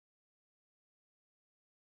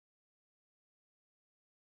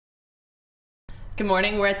Good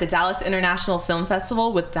morning. We're at the Dallas International Film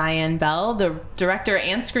Festival with Diane Bell, the director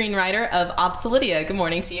and screenwriter of OBSELIDIA. Good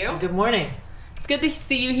morning to you. Good morning. It's good to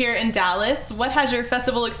see you here in Dallas. What has your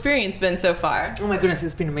festival experience been so far? Oh my goodness,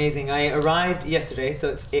 it's been amazing. I arrived yesterday, so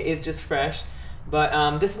it is just fresh.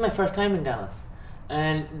 But this is my first time in Dallas.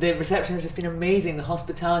 And the reception has just been amazing. The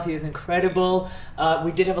hospitality is incredible.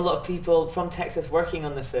 We did have a lot of people from Texas working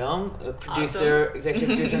on the film, a producer, awesome. Executive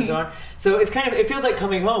producer, and so on. So it's it feels like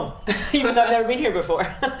coming home, even though I've never been here before.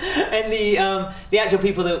 And the actual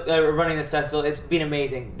people that are running this festival, it's been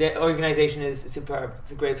amazing. The organization is superb.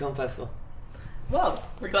 It's a great film festival. Well,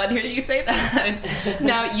 we're glad to hear that you say that.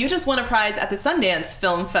 Now, you just won a prize at the Sundance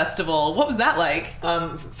Film Festival. What was that like?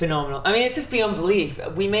 Phenomenal. I mean, it's just beyond belief.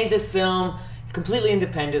 We made this film completely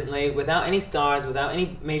independently, without any stars, without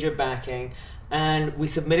any major backing, and we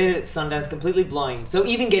submitted it at Sundance completely blind. So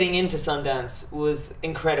even getting into Sundance was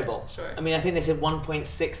incredible. Sure. I mean, I think they said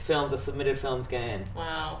 1.6 films of submitted films get in.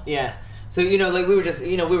 Wow. Yeah. So, we were just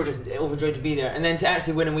overjoyed to be there. And then to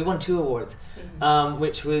actually win, and we won 2 awards,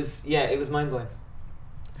 which was, it was mind-blowing.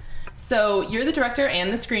 So you're the director and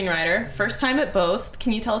the screenwriter. First time at both.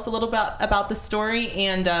 Can you tell us a little bit about the story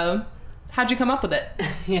and how'd you come up with it?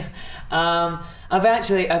 Yeah.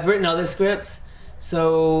 I've written other scripts.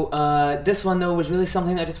 So this one, though, was really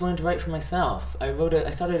something I just wanted to write for myself. I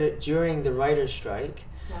started it during the writer's strike.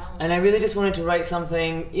 Wow. And I really just wanted to write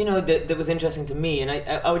something, that was interesting to me. And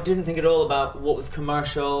I didn't think at all about what was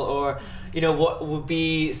commercial or, what would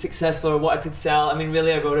be successful or what I could sell. I mean,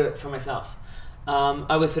 really, I wrote it for myself.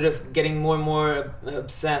 I was sort of getting more and more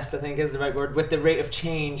obsessed, I think is the right word, with the rate of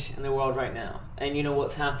change in the world right now. And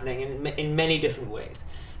what's happening in many different ways.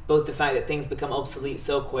 Both the fact that things become obsolete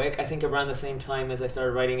so quick. I think around the same time as I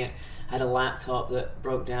started writing it, I had a laptop that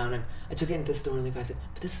broke down and I took it into the store and the guy said,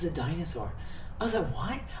 "But this is a dinosaur." I was like,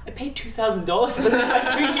 "What? I paid $2,000 for this like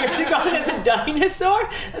 2 years ago and it's a dinosaur?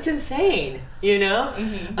 That's insane,"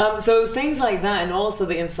 So it was things like that, and also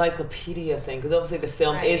the encyclopedia thing, because obviously the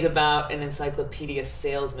film is about an encyclopedia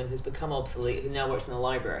salesman who's become obsolete, who now works in the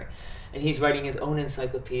library, and he's writing his own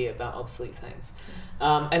encyclopedia about obsolete things.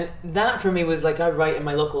 And that for me was like, I write in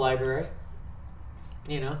my local library,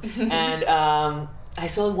 and I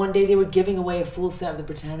saw one day they were giving away a full set of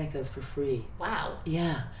the Britannicas for free. Wow.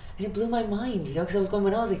 Yeah. And it blew my mind, because I was going,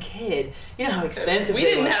 when I was a kid, how expensive we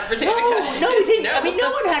they didn't were. have Britannicas. No, we didn't. No. I mean,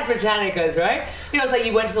 no one had Britannicas, right? It's like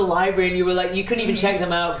you went to the library and you were like, you couldn't even check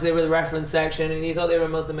them out because they were the reference section and you thought they were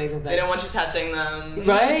the most amazing thing. They don't want you touching them.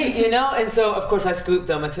 Right? And so, of course, I scooped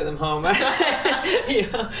them. I took them home.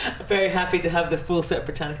 Very happy to have the full set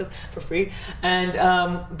of Britannicas for free. And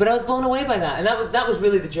but I was blown away by that. And that was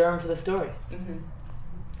really the germ for the story. Mm-hmm.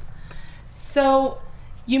 So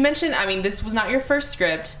you mentioned, this was not your first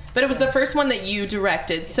script, but it was the first one that you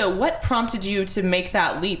directed. So what prompted you to make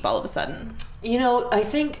that leap all of a sudden? I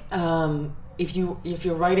think if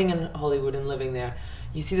you're writing in Hollywood and living there,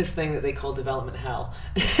 you see this thing that they call development hell.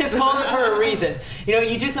 It's called it for a reason.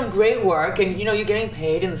 You do some great work and, you're getting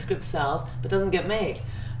paid and the script sells, but doesn't get made.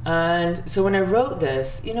 And so when I wrote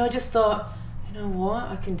this, I just thought, what?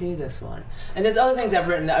 I can do this one. And there's other things I've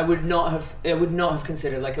written that I would not have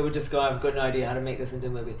considered. Like I would just go, I've got an idea how to make this into a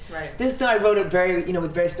movie. Right. This time I wrote it very,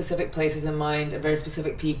 with very specific places in mind and very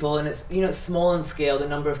specific people, and it's, it's small in scale, the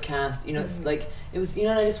number of cast, it's like, it was, and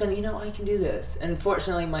I just went, I can do this. And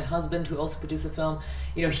fortunately, my husband, who also produced the film,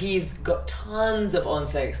 he's got tons of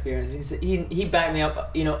on-set experience. He backed me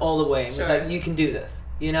up, all the way, and was like, you can do this.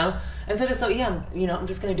 And so I just thought, I'm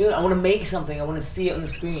just going to do it. I want to make something. I want to see it on the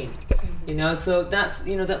screen. So that's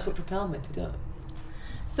what propelled me to do it.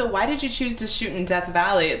 So why did you choose to shoot in Death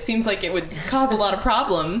Valley? It seems like it would cause a lot of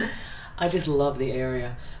problems. I just love the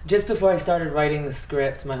area. Just before I started writing the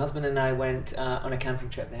script, my husband and I went on a camping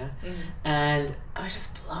trip there, and I was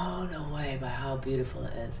just blown away by how beautiful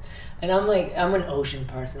it is. And I'm an ocean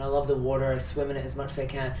person. I love the water. I swim in it as much as I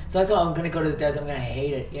can. So I thought, I'm going to go to the desert. I'm going to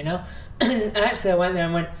hate it, And actually, I went there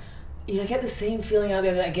and went, I get the same feeling out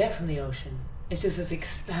there that I get from the ocean. It's just this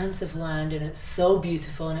expansive land, and it's so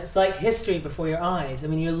beautiful, and it's like history before your eyes.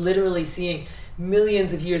 You're literally seeing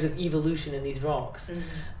millions of years of evolution in these rocks.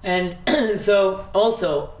 And so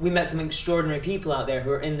also we met some extraordinary people out there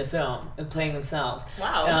who are in the film and playing themselves.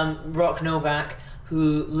 Wow. Rock Novak,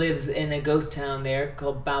 who lives in a ghost town there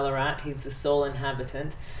called Ballarat. He's the sole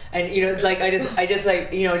inhabitant. And, it's like, I just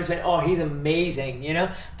went, oh, he's amazing,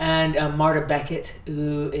 And Marta Beckett,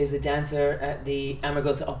 who is a dancer at the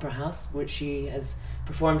Amargosa Opera House, which she has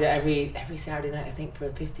performed at every Saturday night, I think, for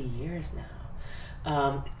 50 years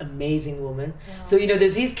now. Amazing woman. Wow. So,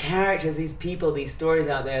 there's these characters, these people, these stories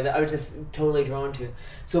out there that I was just totally drawn to.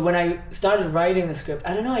 So when I started writing the script,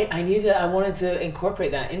 I don't know, I knew that I wanted to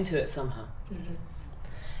incorporate that into it somehow. Mm-hmm.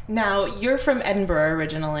 Now, you're from Edinburgh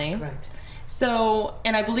originally. Correct. So,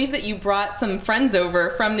 and I believe that you brought some friends over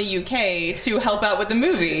from the UK to help out with the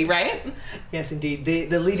movie, right? Yes, indeed.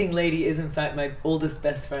 The leading lady is, in fact, my oldest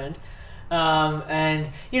best friend. And,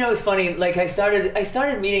 you know, it was funny. Like, I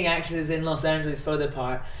started meeting actresses in Los Angeles for the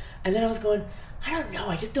part. And then I was going, I don't know,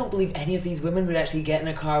 I just don't believe any of these women would actually get in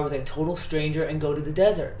a car with a total stranger and go to the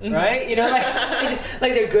desert, right? You know,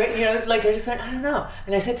 like they're great, you know, like I just went, I don't know.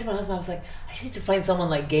 And I said to my husband, I was like, I just need to find someone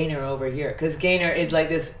like Gaynor over here, because Gaynor is like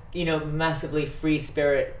this, you know, massively free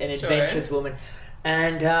spirit and adventurous woman.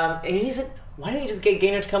 And he said, why don't you just get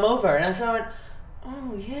Gaynor to come over? And I went,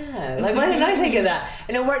 oh yeah, like why didn't I think of that?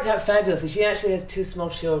 And it worked out fabulously. She actually has 2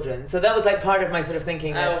 small children, so that was like part of my sort of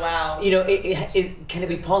thinking that, oh wow, you know, it can it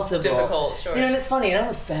be possible? Difficult, sure. You know, and it's funny, and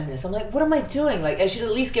I'm a feminist. I'm like, what am I doing? Like, I should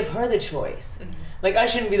at least give her the choice. Like, I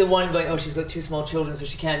shouldn't be the one going, oh, she's got 2 small children, so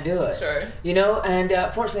she can't do it. Sure. You know, and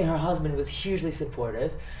fortunately, her husband was hugely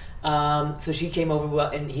supportive. So she came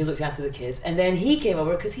over, and he looked after the kids, and then he came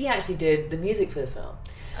over because he actually did the music for the film.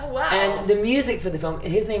 Oh wow. And the music for the film,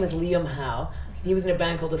 his name is Liam Howe. He was in a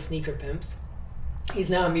band called the Sneaker Pimps. He's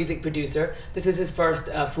now a music producer. This is his first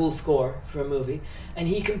full score for a movie. And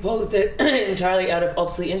he composed it entirely out of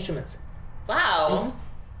obsolete instruments. Wow.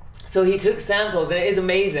 So he took samples, and it is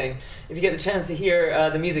amazing. If you get the chance to hear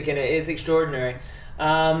the music in it, it is extraordinary.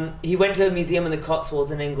 He went to a museum in the Cotswolds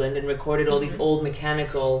in England and recorded all these old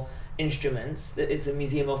mechanical instruments. That is a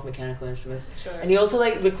museum of mechanical instruments. Sure. And he also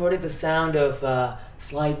like recorded the sound of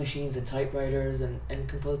slide machines and typewriters and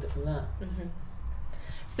composed it from that.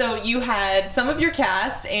 So you had some of your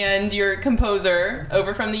cast and your composer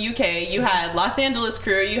over from the UK. You had Los Angeles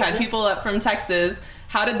crew. You had people up from Texas.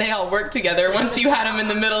 How did they all work together once you had them in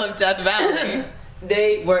the middle of Death Valley?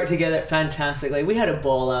 They worked together fantastically. We had a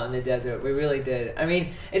ball out in the desert. We really did. I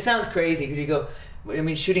mean, it sounds crazy because you go, I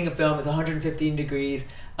mean, shooting a film is 115 degrees.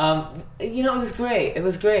 You know, it was great. It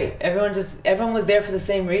was great. Everyone was there for the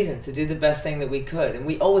same reason, to do the best thing that we could. And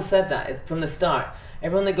we always said that from the start.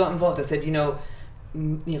 Everyone that got involved, I said, you know,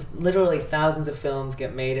 literally thousands of films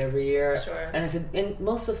get made every year. Sure. And I said, and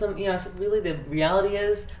most of them, you know, I said, really, the reality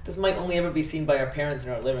is this might only ever be seen by our parents in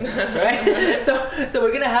our living rooms, right? so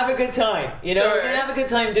we're gonna have a good time, you know. Sure. We're gonna have a good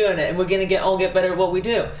time doing it, and we're gonna get better at what we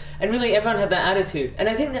do. And really, everyone had that attitude. And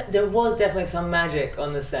I think that there was definitely some magic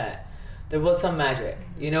on the set. There was some magic,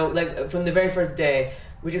 you know, like from the very first day,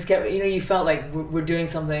 we just kept, you know, you felt like we're doing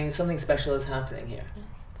something special is happening here.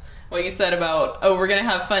 What you said about, oh, we're going to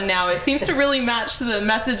have fun now, it seems to really match the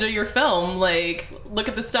message of your film. Like, look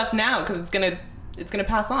at the stuff now, because it's going to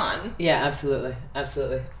pass on. Yeah, absolutely.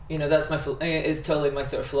 Absolutely. You know, that's is totally my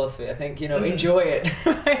sort of philosophy. I think, you know, enjoy it.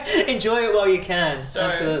 Enjoy it while you can. Sure.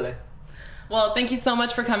 Absolutely. Well, thank you so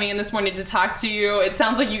much for coming in this morning to talk to you. It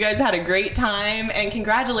sounds like you guys had a great time, and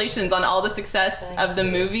congratulations on all the success of the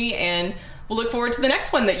movie, and we'll look forward to the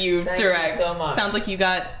next one that you direct. Thank you so much. Sounds like you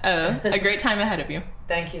got a great time ahead of you.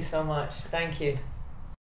 Thank you so much. Thank you.